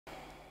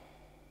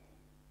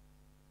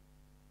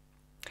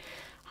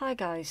Hi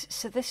guys,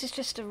 so this is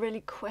just a really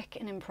quick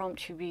and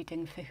impromptu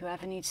reading for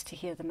whoever needs to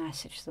hear the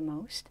message the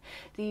most.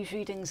 These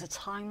readings are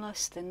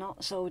timeless, they're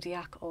not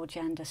zodiac or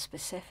gender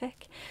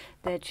specific,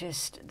 they're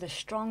just the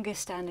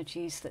strongest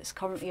energies that's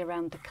currently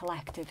around the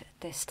collective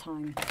at this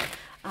time.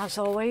 As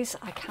always,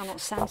 I cannot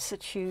censor,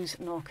 choose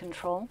nor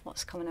control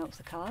what's coming out of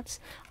the cards.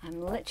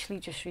 I'm literally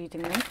just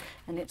reading them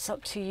and it's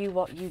up to you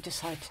what you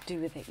decide to do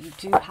with it. You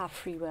do have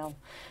free will,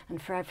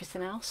 and for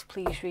everything else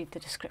please read the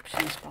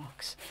descriptions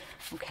box.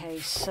 Okay,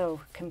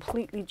 so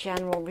completely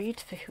general read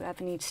for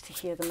whoever needs to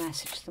hear the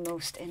message the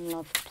most in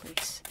love,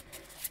 please.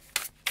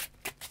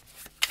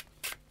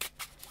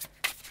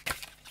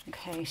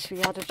 Okay, so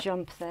we had a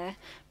jump there.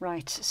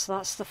 Right, so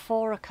that's the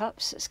Four of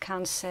Cups, it's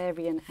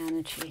Cancerian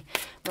energy.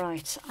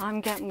 Right, I'm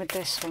getting with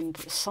this one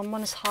that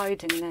someone's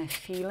hiding their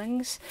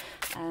feelings.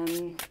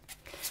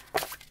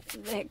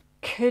 It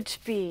could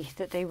be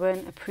that they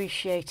weren't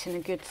appreciating a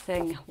good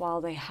thing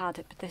while they had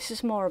it, but this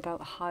is more about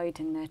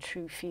hiding their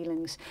true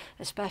feelings,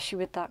 especially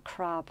with that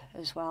crab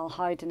as well,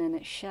 hiding in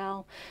its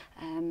shell.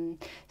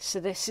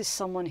 So this is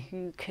someone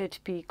who could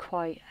be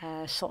quite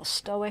sort of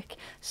stoic,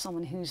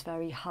 someone who's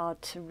very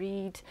hard to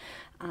read,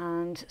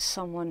 and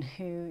someone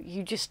who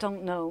you just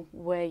don't know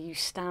where you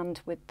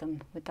stand with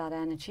them, with that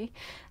energy.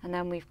 And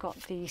then we've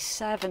got the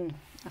Seven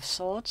of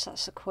Swords,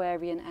 that's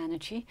Aquarian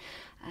energy.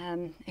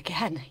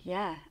 Again,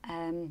 yeah,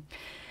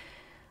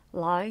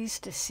 lies,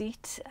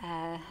 deceit,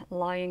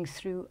 lying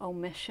through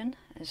omission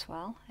as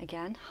well.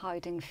 Again,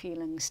 hiding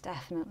feelings,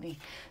 definitely.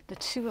 The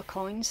Two of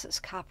Coins, that's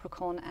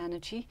Capricorn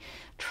energy,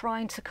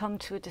 trying to come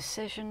to a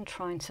decision,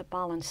 trying to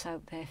balance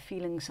out their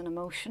feelings and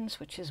emotions,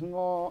 which is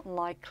more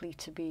likely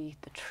to be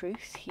the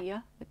truth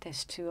here with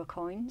this Two of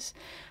Coins.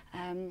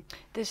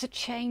 There's a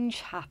change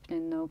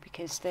happening though,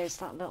 because there's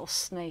that little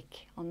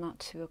snake on that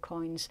Two of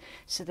Coins.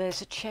 So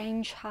there's a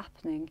change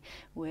happening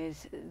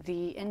with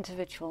the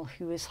individual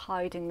who is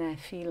hiding their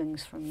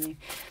feelings from you.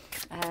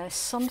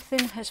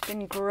 Something has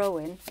been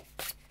growing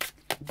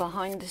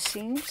behind the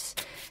scenes.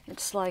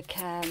 It's like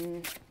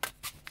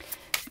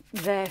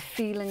their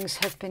feelings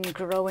have been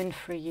growing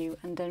for you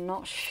and they're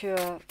not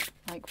sure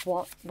like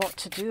what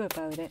to do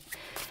about it.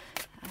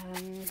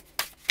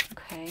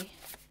 Okay.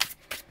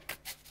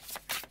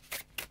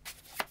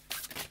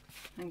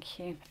 Thank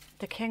you.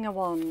 The King of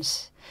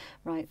Wands,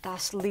 right,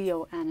 that's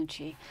Leo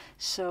energy.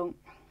 So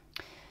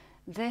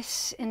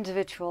this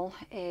individual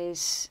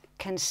is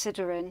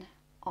considering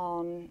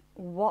on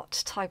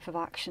what type of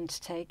action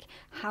to take,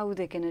 how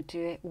they're going to do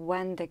it,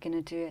 when they're going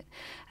to do it.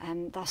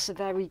 That's a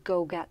very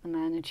go-get-them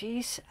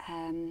energies.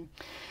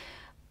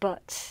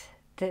 But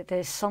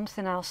there's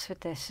something else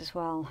with this as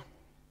well.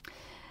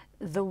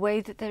 The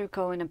way that they're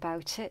going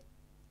about it,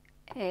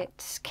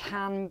 it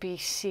can be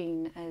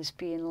seen as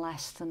being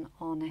less than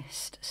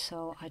honest.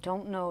 So I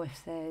don't know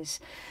if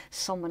there's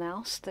someone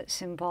else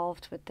that's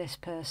involved with this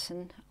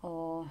person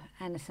or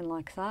anything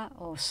like that,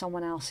 or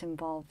someone else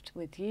involved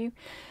with you.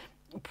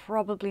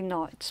 Probably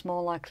not. It's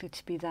more likely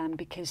to be them,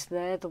 because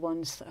they're the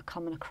ones that are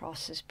coming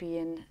across as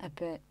being a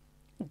bit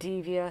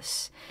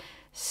devious,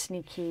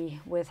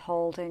 sneaky,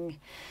 withholding.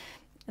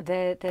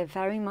 They're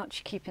very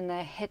much keeping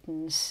their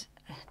feelings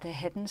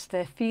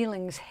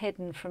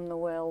hidden from the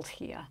world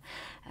here.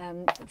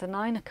 The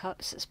Nine of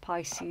Cups is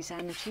Pisces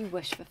energy,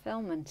 wish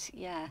fulfillment.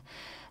 Yeah,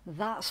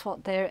 that's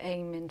what they're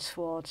aiming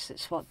towards.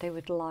 It's what they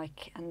would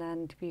like. And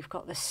then we've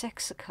got the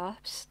Six of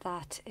Cups,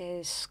 that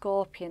is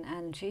Scorpion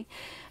energy.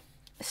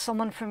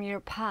 Someone from your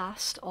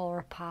past or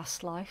a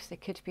past life. There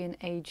could be an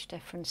age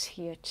difference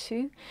here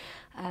too.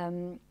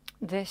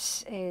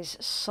 This is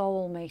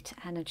soulmate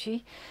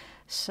energy.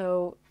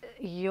 So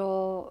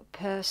your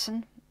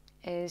person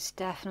is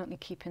definitely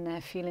keeping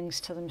their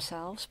feelings to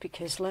themselves,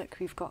 because look,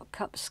 we've got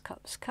cups,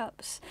 cups,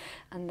 cups,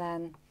 and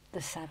then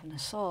the Seven of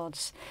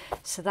Swords.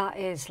 So that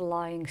is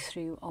lying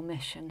through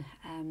omission.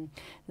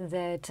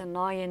 They're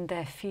denying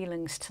their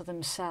feelings to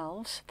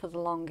themselves for the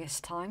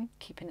longest time,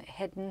 keeping it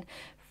hidden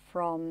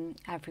from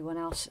everyone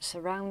else that's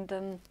around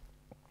them,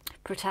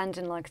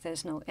 pretending like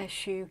there's no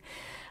issue,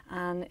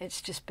 and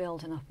it's just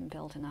building up and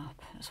building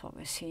up. That's what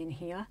we're seeing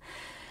here.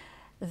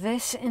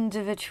 This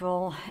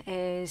individual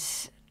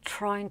is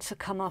trying to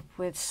come up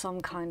with some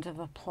kind of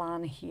a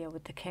plan here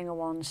with the King of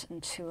Wands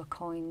and Two of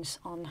Coins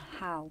on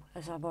how,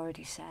 as I've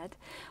already said,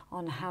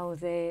 on how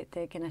they're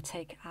going to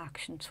take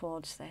action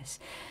towards this.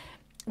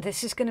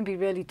 This is going to be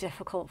really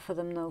difficult for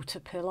them though to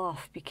pull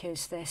off,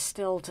 because they're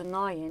still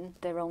denying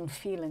their own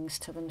feelings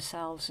to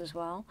themselves as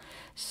well.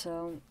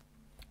 So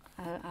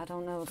I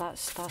don't know,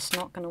 that's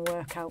not going to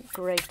work out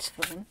great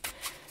for them.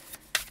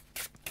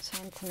 So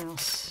anything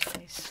else,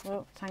 please?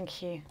 Oh,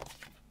 thank you.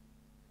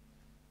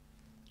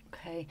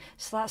 Okay,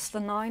 so that's the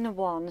Nine of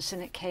Wands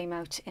and it came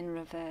out in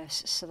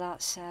reverse. So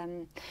that's,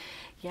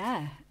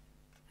 yeah,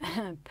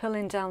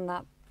 pulling down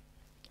that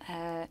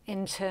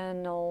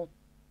internal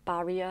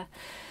barrier,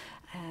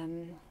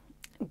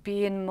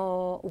 being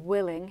more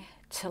willing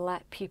to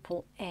let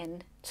people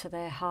in to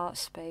their heart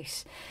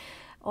space.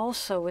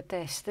 Also with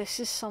this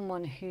is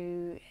someone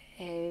who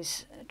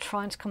is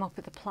trying to come up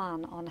with a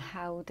plan on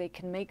how they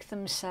can make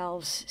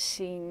themselves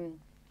seem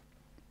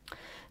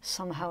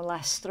somehow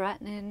less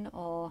threatening,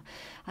 or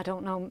I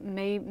don't know,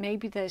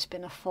 maybe there's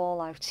been a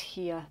fallout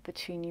here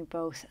between you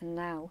both, and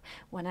now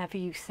whenever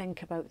you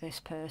think about this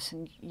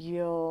person,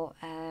 your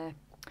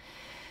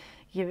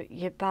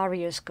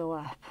barriers go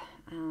up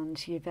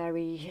and you're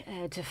very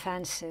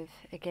defensive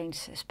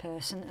against this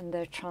person, and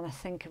they're trying to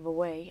think of a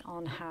way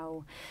on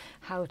how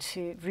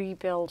to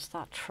rebuild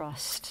that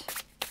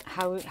trust.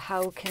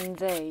 How can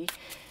they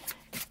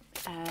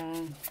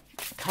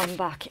come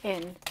back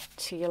in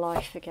to your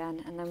life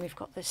again? And then we've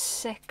got the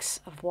Six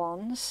of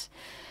Wands,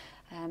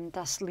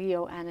 that's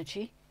Leo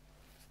energy.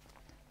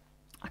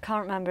 I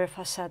can't remember if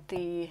I said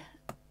the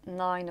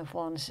Nine of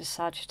Wands is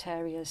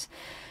Sagittarius.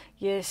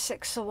 Your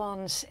Six of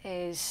Wands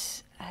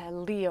is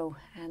Leo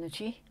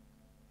energy,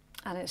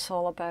 and it's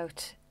all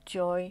about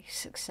joy,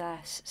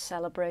 success,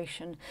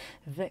 celebration,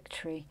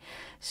 victory.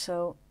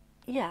 So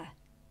yeah,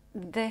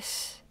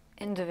 this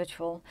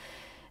individual,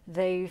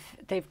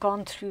 they've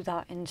gone through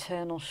that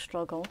internal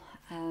struggle,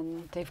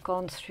 they've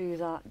gone through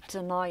that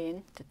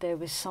denying that there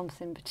was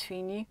something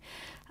between you,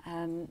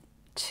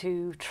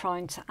 to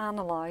trying to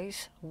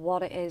analyse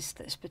what it is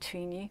that's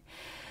between you.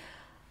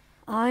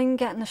 I'm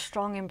getting a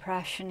strong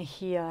impression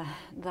here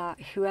that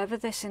whoever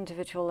this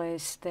individual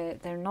is,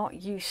 they're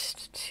not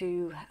used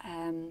to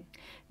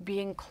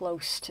being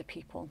close to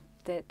people.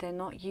 They're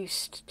not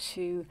used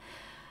to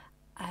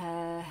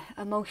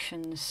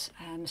emotions,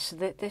 so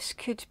that this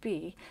could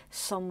be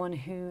someone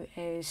who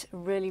is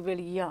really,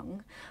 really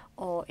young,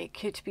 or it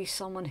could be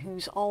someone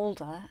who's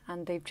older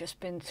and they've just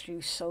been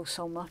through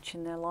so much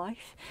in their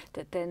life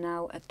that they're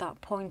now at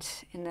that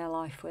point in their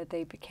life where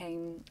they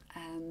became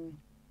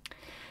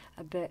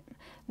a bit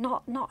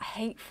not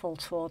hateful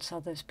towards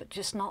others, but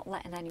just not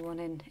letting anyone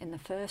in the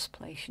first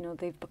place. You know,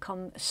 they've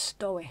become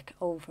stoic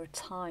over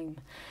time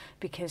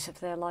because of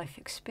their life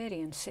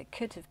experience. It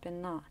could have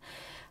been that.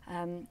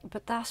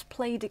 But that's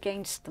played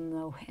against them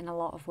though in a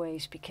lot of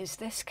ways, because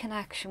this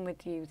connection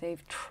with you,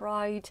 they've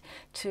tried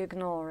to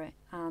ignore it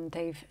and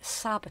they've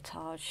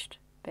sabotaged,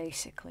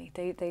 basically.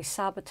 They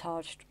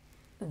sabotaged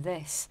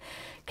this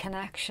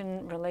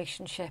connection,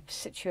 relationship,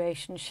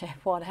 situationship,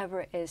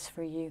 whatever it is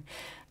for you.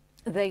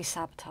 They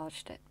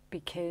sabotaged it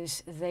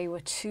because they were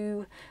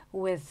too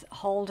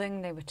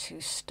withholding, they were too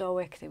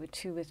stoic, they were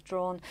too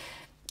withdrawn.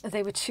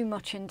 They were too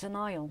much in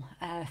denial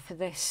for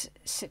this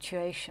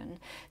situation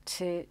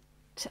to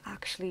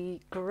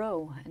actually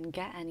grow and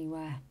get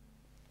anywhere.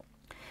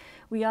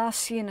 We are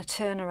seeing a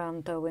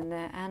turnaround though in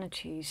their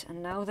energies,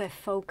 and now they're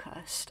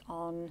focused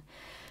on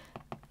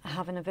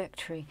having a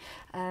victory.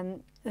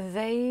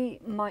 They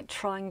might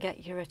try and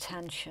get your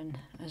attention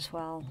as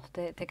well.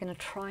 They're going to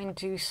try and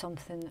do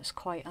something that's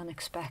quite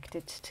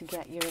unexpected to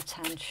get your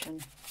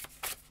attention.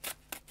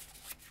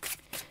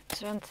 Is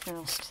there anything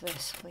else to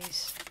this,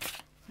 please?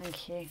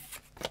 Thank you.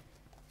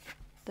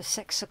 The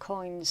Six of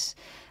Coins,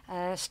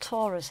 it's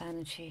Taurus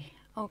energy.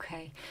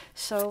 Okay,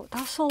 so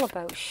that's all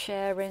about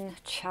sharing,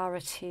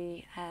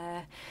 charity,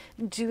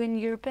 doing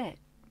your bit,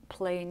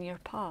 playing your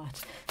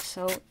part.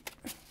 So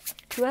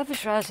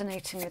whoever's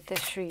resonating with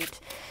this read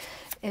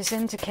is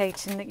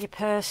indicating that your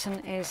person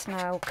is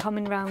now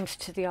coming round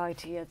to the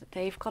idea that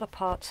they've got a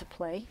part to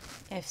play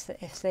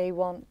if they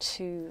want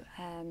to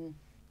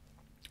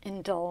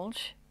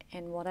indulge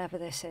in whatever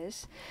this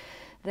is.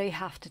 They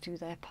have to do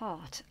their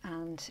part,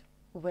 and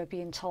we're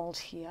being told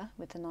here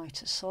with the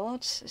Knight of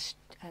Swords,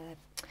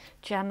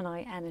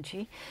 Gemini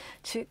energy,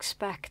 to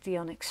expect the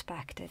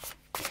unexpected.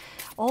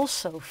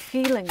 Also,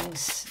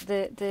 feelings,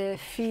 the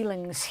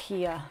feelings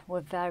here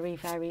were very,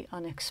 very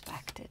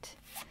unexpected.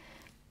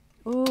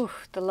 Ooh,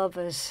 the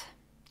Lovers,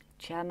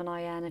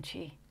 Gemini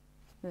energy.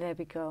 There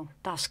we go.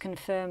 That's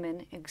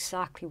confirming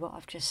exactly what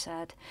I've just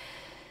said.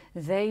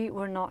 They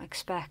were not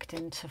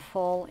expecting to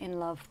fall in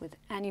love with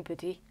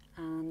anybody,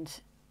 and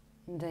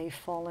they've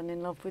fallen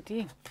in love with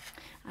you.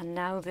 And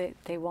now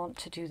they want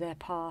to do their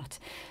part.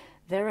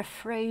 They're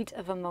afraid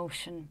of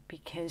emotion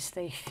because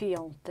they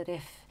feel that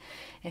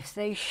if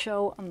they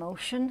show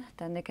emotion,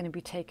 then they're going to be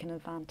taken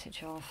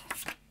advantage of.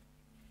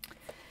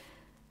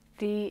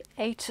 The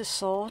Eight of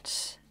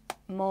Swords,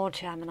 more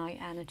Gemini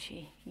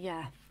energy.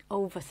 Yeah,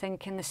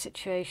 overthinking the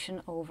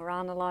situation,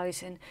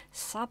 overanalyzing,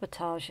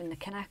 sabotaging the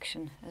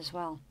connection as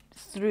well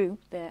through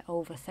their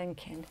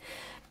overthinking.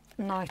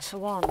 Knight of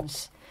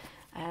Wands,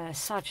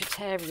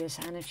 Sagittarius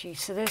energy.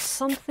 So there's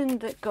something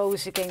that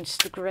goes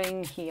against the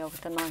grain here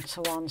with the Knight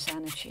of Wands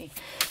energy.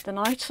 The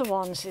Knight of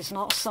Wands is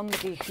not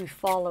somebody who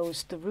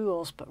follows the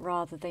rules, but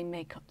rather they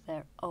make up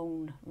their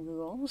own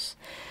rules.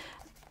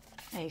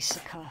 Ace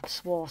of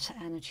Cups, water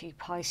energy,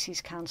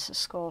 Pisces, Cancer,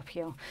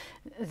 Scorpio.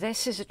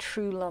 This is a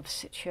true love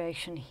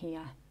situation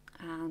here,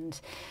 and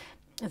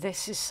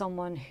this is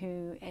someone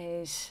who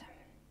is,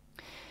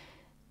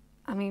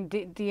 I mean,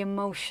 the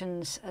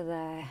emotions are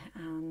there,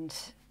 and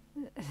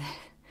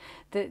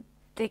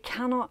they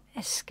cannot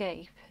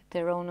escape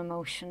their own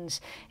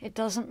emotions. It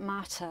doesn't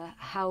matter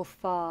how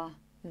far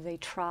they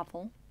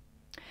travel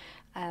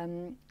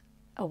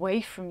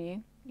away from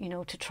you, you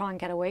know, to try and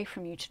get away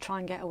from you, to try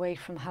and get away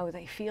from how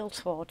they feel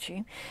towards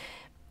you.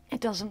 It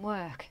doesn't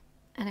work.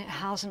 and it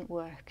hasn't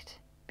worked,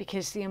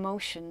 because the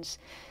emotions,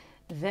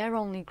 they're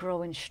only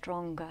growing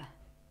stronger.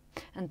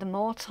 And the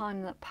more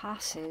time that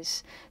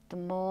passes, the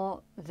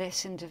more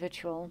this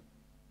individual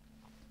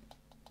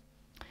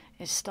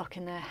is stuck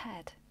in their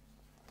head.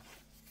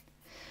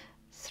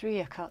 Three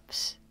of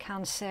Cups,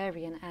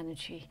 Cancerian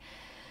energy.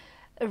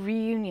 A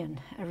reunion,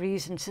 a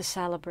reason to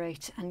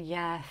celebrate. And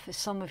yeah, for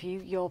some of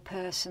you, your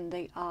person,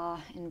 they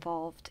are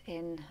involved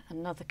in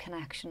another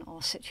connection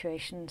or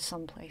situation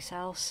someplace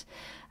else.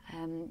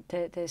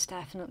 There's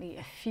definitely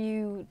a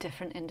few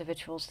different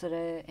individuals that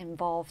are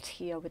involved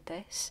here with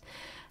this.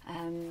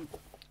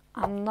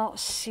 I'm not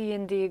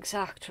seeing the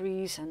exact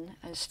reason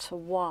as to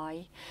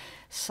why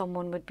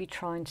someone would be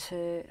trying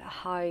to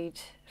hide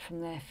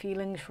from their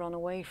feelings, run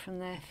away from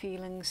their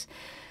feelings.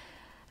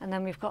 And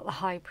then we've got the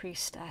High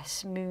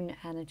Priestess, moon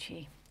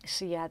energy.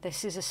 So yeah,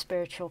 this is a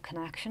spiritual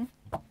connection.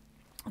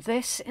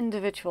 This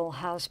individual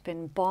has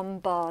been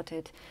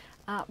bombarded,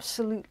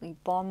 absolutely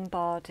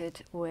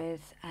bombarded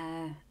with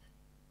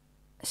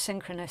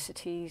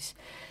synchronicities,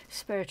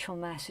 spiritual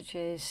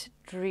messages,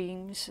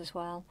 dreams as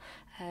well.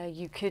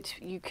 You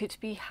could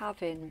be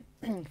having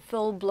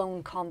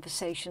full-blown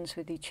conversations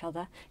with each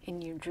other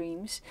in your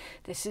dreams.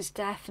 This is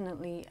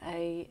definitely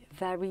a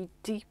very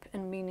deep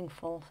and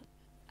meaningful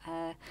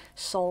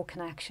soul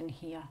connection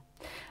here.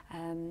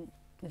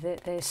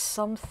 There's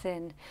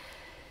something,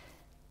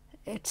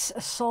 it's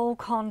a soul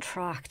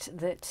contract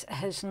that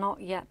has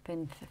not yet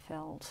been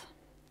fulfilled.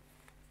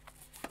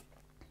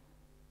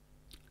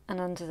 And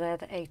under there,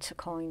 the Eight of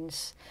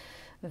Coins,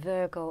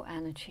 Virgo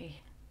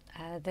energy.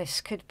 This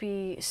could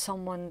be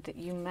someone that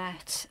you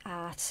met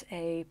at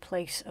a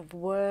place of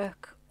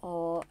work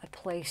or a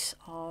place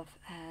of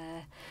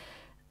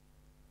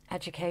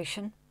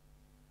education,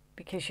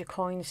 because your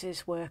coins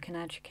is work and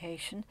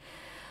education.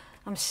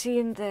 I'm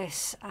seeing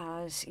this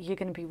as you're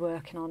going to be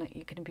working on it,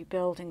 you're going to be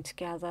building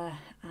together,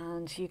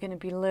 and you're going to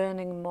be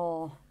learning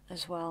more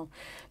as well.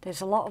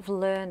 There's a lot of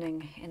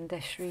learning in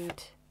this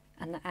read.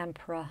 And the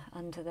Emperor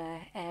under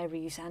their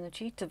Aries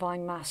energy,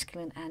 divine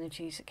masculine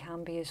energies it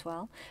can be as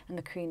well, and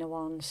the Queen of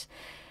Wands,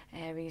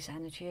 Aries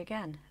energy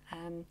again.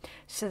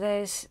 So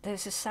there's a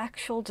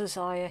sexual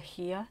desire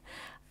here.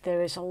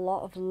 There is a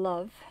lot of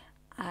love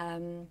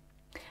and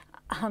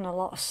a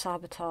lot of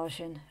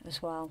sabotaging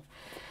as well.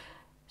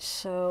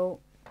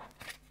 So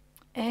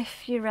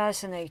if you're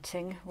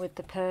resonating with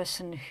the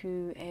person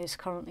who is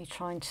currently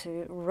trying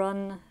to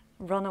run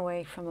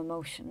away from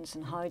emotions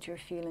and hide your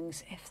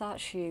feelings, if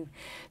that's you,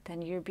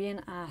 then you're being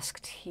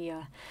asked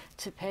here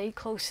to pay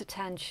close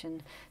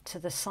attention to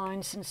the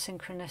signs and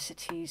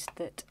synchronicities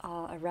that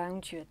are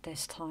around you at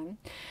this time,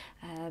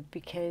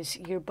 because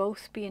you're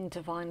both being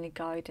divinely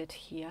guided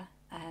here,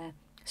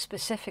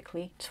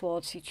 specifically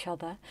towards each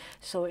other.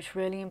 So it's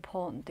really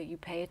important that you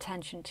pay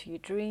attention to your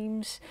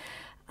dreams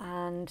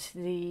and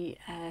the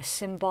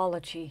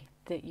symbology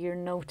that you're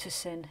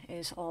noticing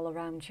is all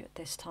around you at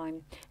this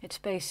time. It's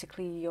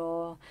basically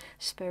your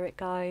spirit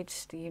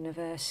guides, the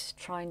universe,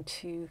 trying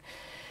to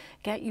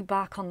get you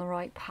back on the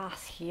right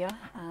path here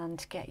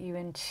and get you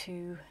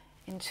into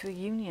a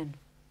union.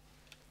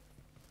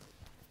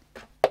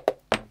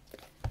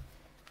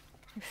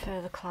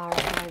 Further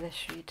clarify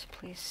this read,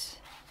 please.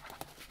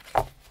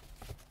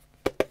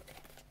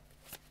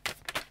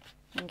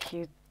 Thank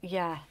you.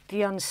 Yeah,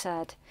 the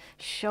unsaid.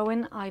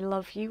 Showing I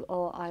love you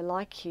or I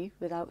like you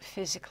without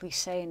physically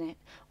saying it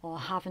or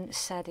haven't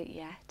said it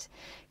yet.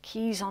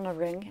 Keys on a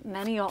ring,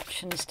 many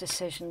options,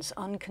 decisions,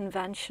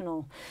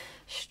 unconventional.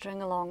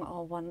 String along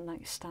or one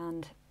night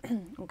stand.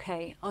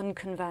 Okay,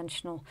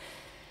 unconventional.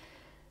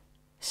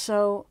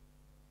 So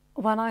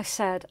when I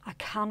said I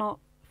cannot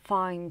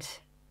find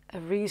a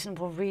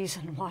reasonable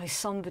reason why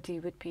somebody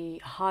would be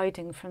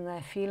hiding from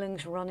their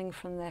feelings, running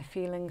from their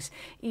feelings,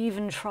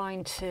 even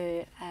trying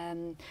to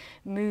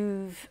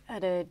move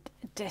at a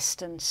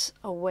distance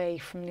away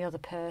from the other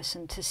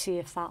person to see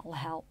if that will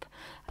help.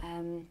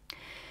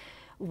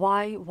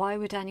 Why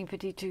would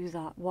anybody do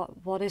that?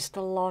 What is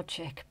the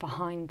logic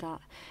behind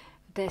that?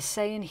 They're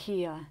saying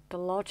here the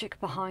logic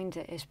behind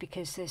it is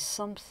because there's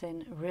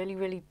something really,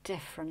 really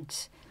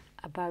different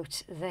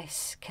about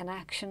this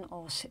connection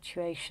or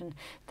situation.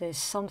 There's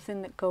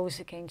something that goes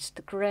against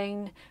the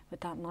grain with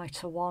that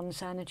Knight of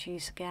Wands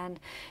energies again.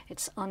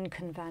 It's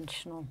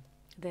unconventional.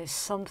 There's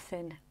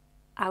something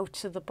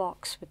out of the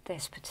box with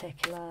this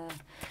particular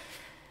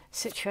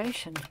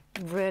situation.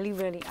 Really,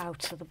 really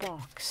out of the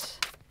box.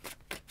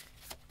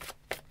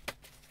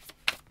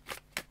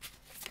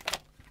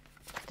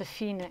 The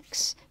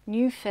Phoenix.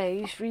 New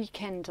phase,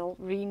 rekindle,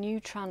 renew,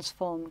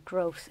 transform,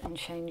 growth and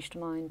changed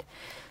mind.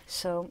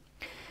 So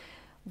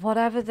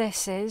whatever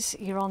this is,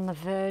 you're on the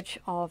verge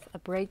of a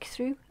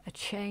breakthrough, a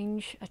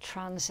change, a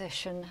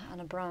transition, and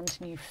a brand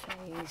new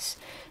phase.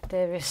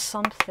 There is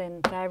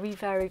something very,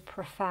 very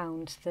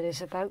profound that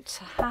is about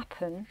to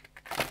happen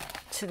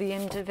to the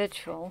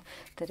individual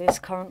that is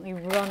currently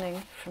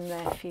running from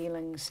their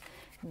feelings.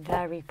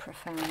 Very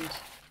profound.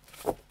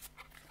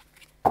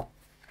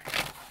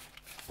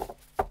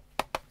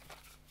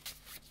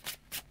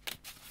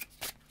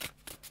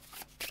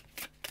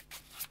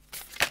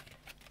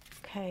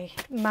 Okay,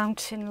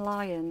 mountain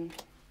lion.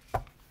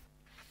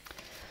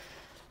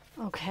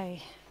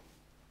 Okay.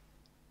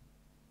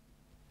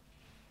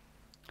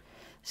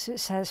 So it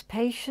says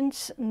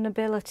patience,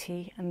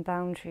 nobility and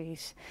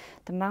boundaries.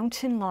 The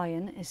mountain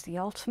lion is the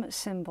ultimate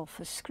symbol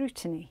for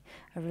scrutiny.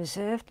 A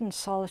reserved and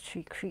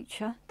solitary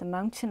creature, the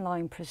mountain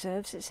lion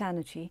preserves its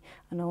energy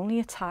and only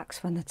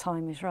attacks when the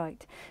time is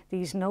right.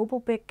 These noble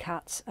big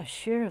cats are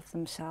sure of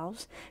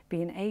themselves.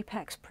 Being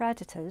apex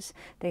predators,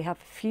 they have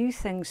few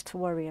things to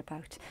worry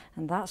about,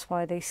 and that's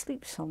why they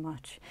sleep so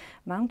much.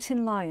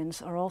 Mountain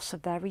lions are also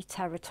very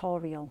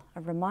territorial,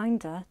 a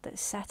reminder that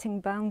setting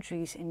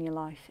boundaries in your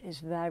life is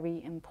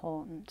very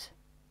important.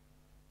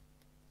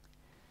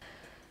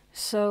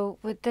 So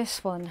with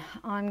this one,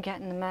 I'm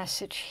getting the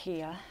message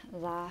here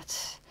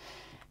that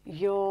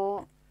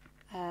your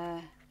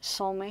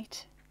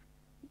soulmate,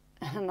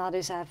 and that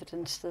is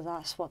evidence that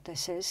that's what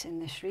this is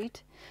in this read.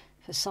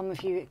 For some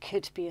of you, it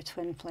could be a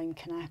twin flame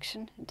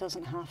connection. It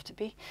doesn't have to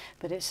be,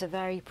 but it's a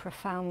very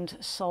profound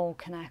soul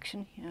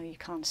connection. You know, you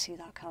can't see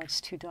that card, it's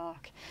too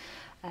dark.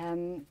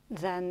 Then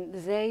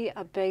they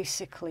are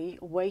basically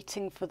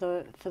waiting for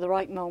the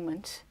right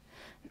moment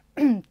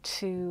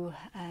to,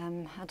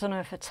 I don't know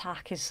if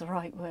attack is the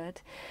right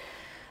word,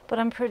 but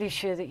I'm pretty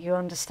sure that you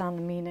understand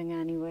the meaning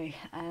anyway.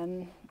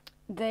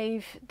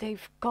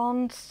 They've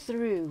gone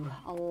through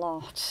a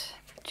lot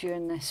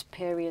during this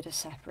period of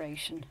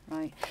separation,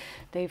 right?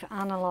 They've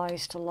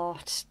analysed a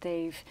lot,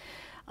 they've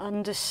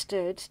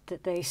understood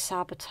that they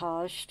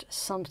sabotaged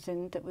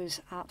something that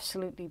was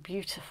absolutely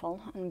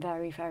beautiful and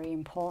very, very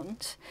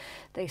important.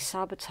 They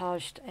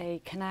sabotaged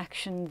a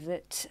connection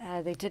that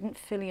they didn't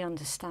fully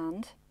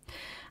understand.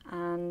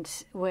 And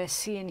we're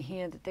seeing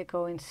here that they're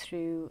going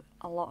through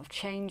a lot of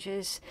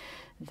changes.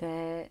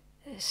 They're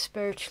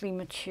spiritually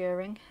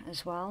maturing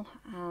as well,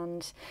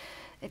 and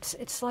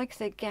it's like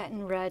they're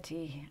getting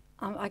ready.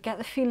 I get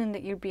the feeling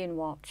that you're being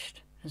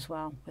watched as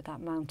well with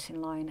that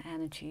mountain lion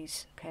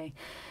energies, okay?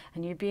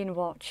 And you're being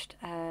watched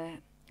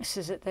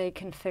so that they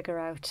can figure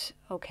out,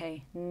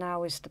 okay,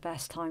 now is the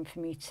best time for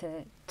me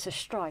to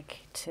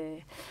strike,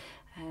 to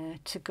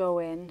go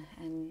in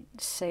and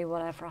say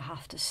whatever I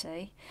have to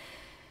say,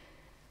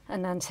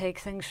 and then take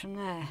things from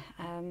there.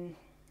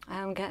 I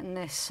am getting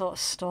this sort of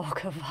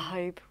stalker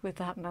vibe with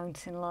that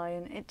mountain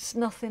lion. It's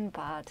nothing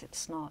bad,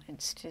 it's not.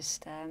 It's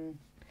just,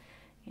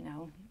 you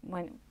know,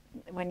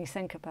 when you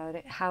think about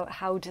it,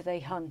 how do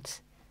they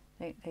hunt?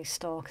 They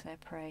stalk their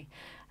prey.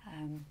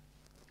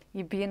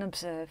 You're being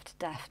observed,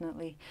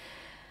 definitely.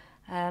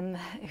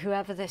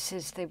 Whoever this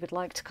is, they would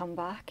like to come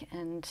back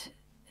and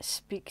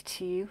speak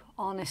to you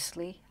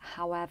honestly.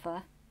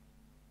 However,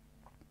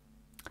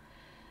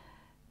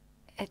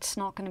 it's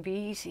not going to be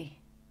easy.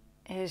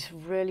 It is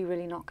really,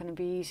 really not going to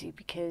be easy,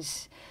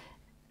 because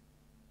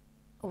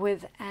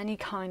with any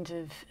kind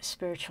of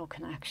spiritual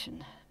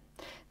connection,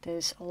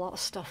 there's a lot of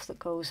stuff that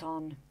goes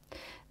on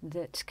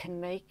that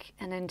can make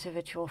an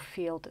individual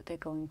feel that they're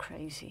going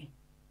crazy.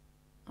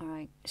 All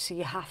right, so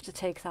you have to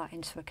take that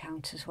into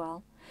account as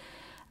well.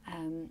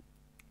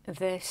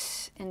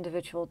 This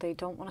individual, they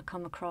don't want to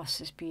come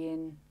across as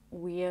being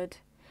weird,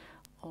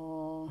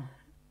 or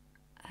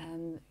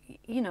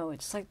you know,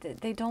 it's like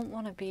they don't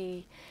want to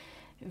be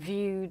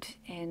viewed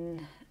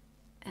in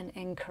an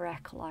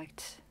incorrect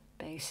light,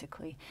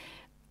 basically.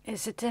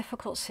 It's a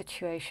difficult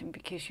situation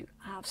because you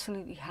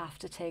absolutely have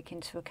to take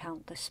into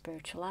account the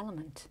spiritual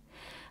element.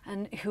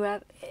 And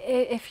whoever,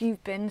 if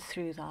you've been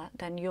through that,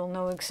 then you'll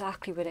know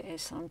exactly what it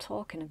is that I'm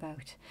talking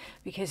about,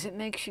 because it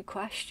makes you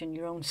question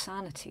your own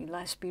sanity.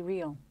 Let's be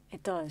real,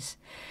 it does.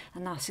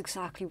 And that's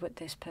exactly what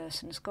this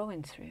person's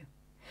going through.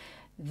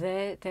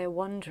 They're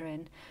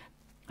wondering,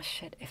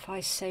 shit, if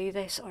I say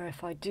this or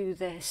if I do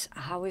this,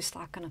 how is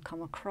that going to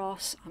come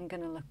across? I'm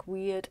going to look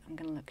weird, I'm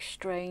going to look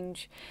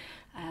strange.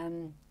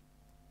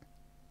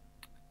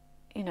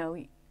 You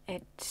know,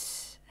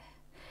 it's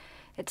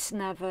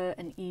never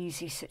an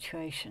easy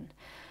situation.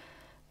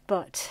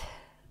 But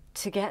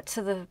to get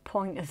to the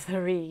point of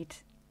the read,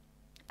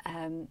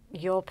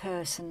 your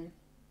person,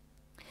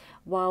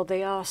 while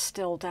they are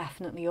still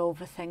definitely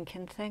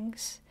overthinking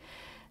things,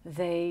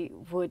 they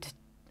would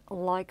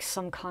like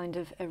some kind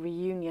of a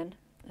reunion,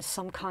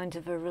 some kind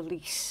of a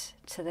release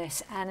to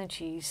this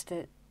energies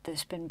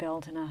that's been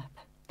building up.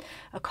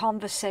 A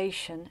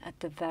conversation at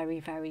the very,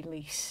 very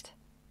least.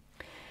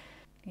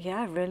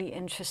 Yeah, really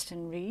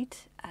interesting read.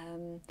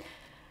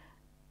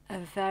 A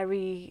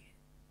very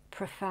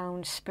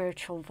profound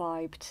spiritual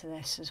vibe to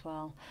this as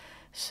well.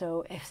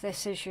 So if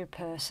this is your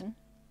person,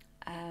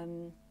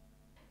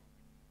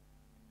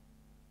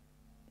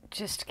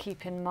 just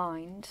keep in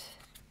mind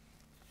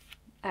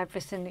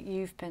everything that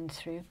you've been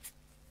through,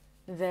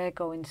 they're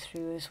going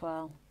through as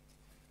well.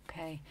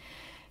 Okay,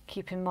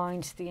 keep in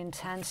mind the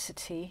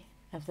intensity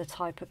of the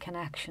type of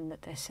connection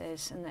that this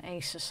is, and the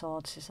Ace of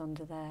Swords is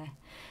under there.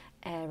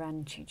 Air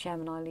energy,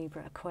 Gemini,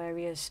 Libra,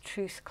 Aquarius,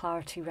 truth,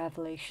 clarity,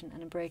 revelation,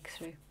 and a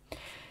breakthrough.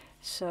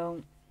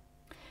 So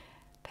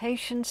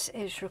patience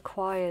is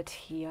required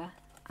here,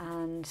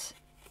 and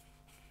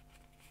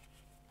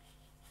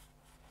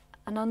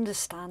an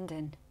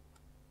understanding.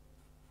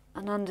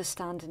 an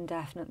understanding,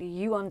 definitely.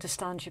 You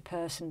understand your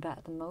person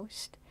better than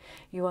most.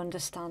 You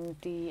understand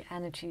the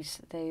energies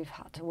that they've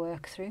had to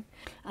work through.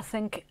 I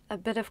think a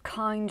bit of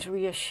kind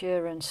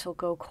reassurance will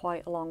go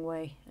quite a long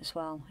way as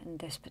well in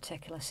this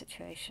particular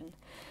situation.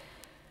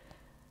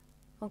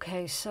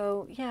 Okay,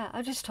 so yeah,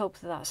 I just hope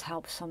that that's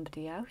helped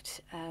somebody out,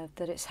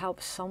 that it's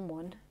helped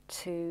someone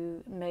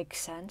to make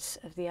sense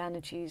of the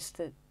energies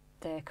that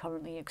they're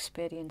currently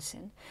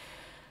experiencing.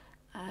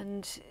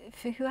 And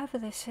for whoever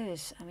this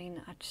is, I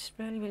mean, I just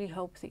really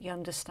hope that you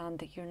understand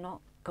that you're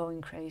not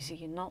going crazy,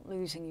 you're not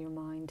losing your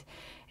mind.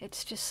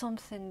 It's just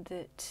something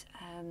that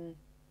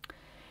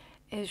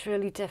is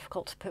really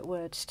difficult to put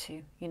words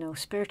to. You know,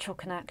 spiritual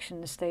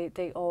connections,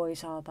 they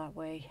always are that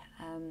way.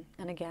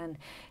 And again,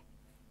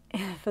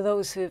 for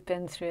those who have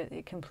been through it,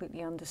 they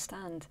completely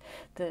understand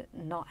that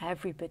not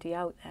everybody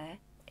out there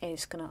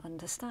is going to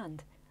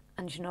understand.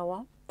 And you know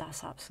what?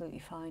 That's absolutely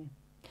fine.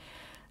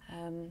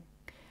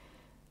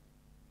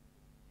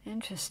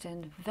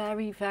 Interesting.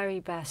 Very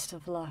best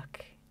of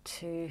luck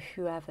to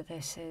whoever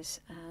this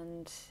is.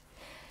 And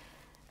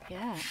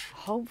yeah,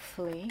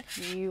 hopefully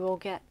you will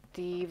get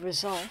the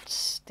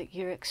results that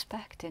you're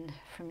expecting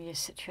from your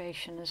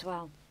situation as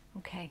well.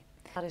 Okay.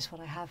 That is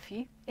what I have for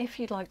you. If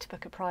you'd like to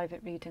book a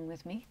private reading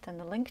with me, then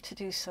the link to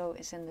do so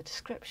is in the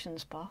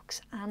descriptions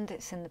box and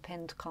it's in the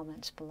pinned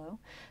comments below.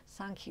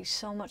 Thank you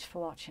so much for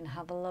watching.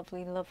 Have a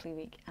lovely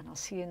week, and I'll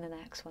see you in the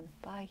next one.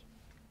 Bye.